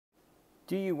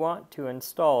Do you want to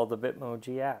install the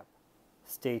Bitmoji app?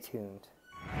 Stay tuned.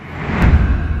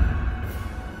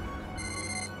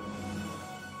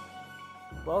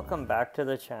 Welcome back to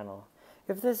the channel.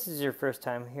 If this is your first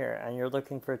time here and you're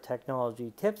looking for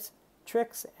technology tips,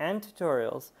 tricks, and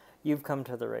tutorials, you've come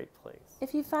to the right place.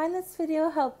 If you find this video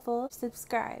helpful,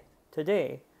 subscribe.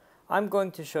 Today, I'm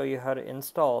going to show you how to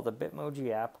install the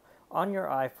Bitmoji app on your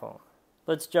iPhone.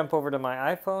 Let's jump over to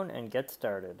my iPhone and get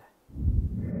started.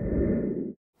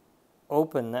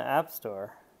 Open the App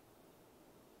Store.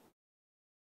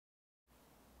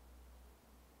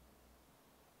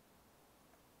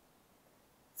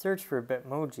 Search for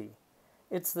Bitmoji.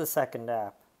 It's the second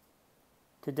app.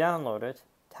 To download it,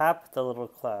 tap the little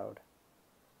cloud.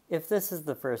 If this is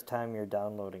the first time you're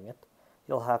downloading it,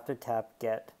 you'll have to tap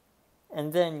Get,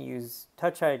 and then use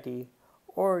Touch ID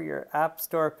or your App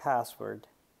Store password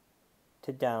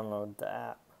to download the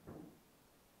app.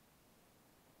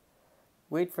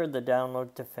 Wait for the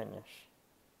download to finish.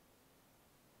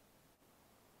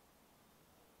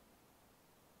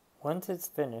 Once it's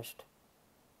finished,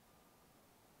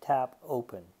 tap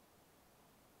Open.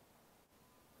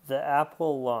 The app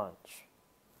will launch.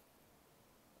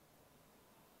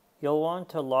 You'll want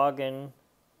to log in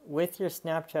with your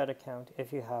Snapchat account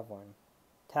if you have one.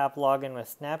 Tap Login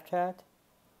with Snapchat,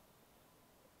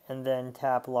 and then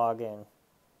tap Login.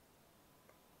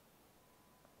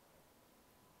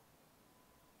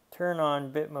 Turn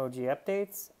on Bitmoji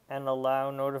updates and allow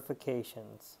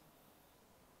notifications.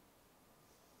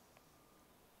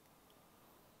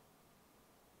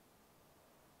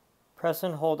 Press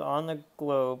and hold on the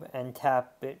globe and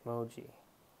tap Bitmoji.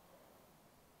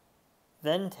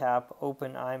 Then tap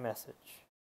Open iMessage.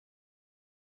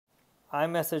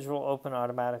 iMessage will open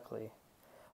automatically.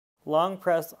 Long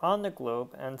press on the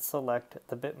globe and select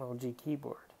the Bitmoji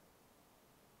keyboard.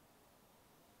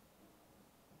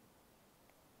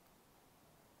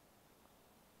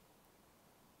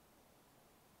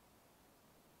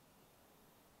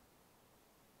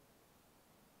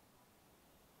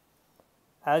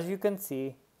 As you can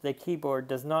see, the keyboard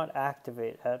does not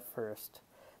activate at first.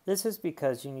 This is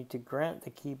because you need to grant the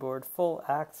keyboard full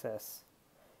access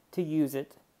to use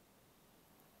it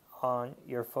on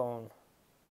your phone.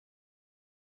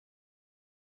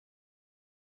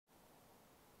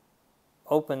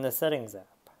 Open the Settings app.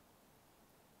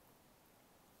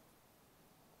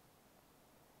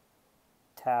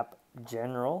 Tap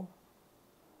General.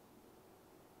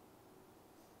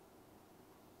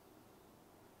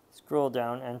 Scroll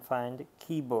down and find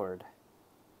Keyboard.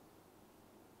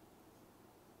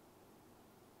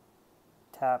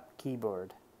 Tap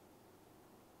Keyboard.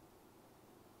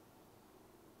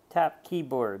 Tap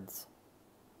Keyboards.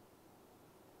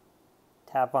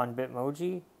 Tap on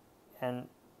Bitmoji and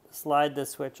slide the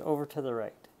switch over to the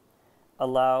right.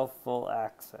 Allow full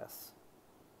access.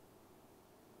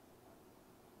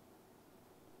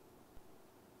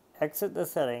 Exit the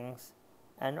settings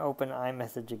and open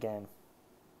iMessage again.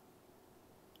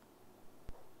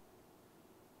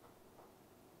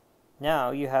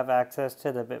 Now you have access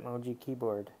to the Bitmoji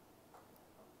keyboard.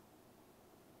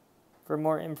 For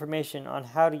more information on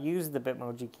how to use the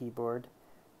Bitmoji keyboard,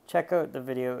 check out the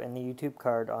video in the YouTube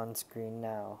card on screen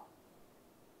now.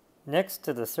 Next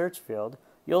to the search field,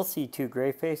 you'll see two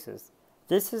gray faces.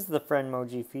 This is the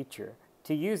Friendmoji feature.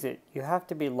 To use it, you have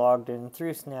to be logged in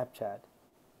through Snapchat.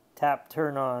 Tap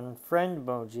Turn on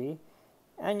Friendmoji,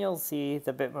 and you'll see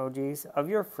the Bitmojis of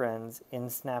your friends in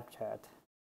Snapchat.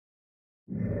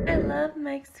 I love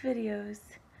Mike's videos.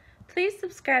 Please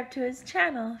subscribe to his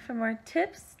channel for more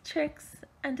tips, tricks,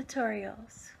 and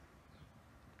tutorials.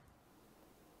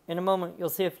 In a moment, you'll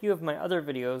see a few of my other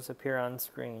videos appear on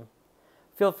screen.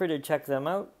 Feel free to check them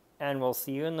out, and we'll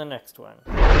see you in the next one.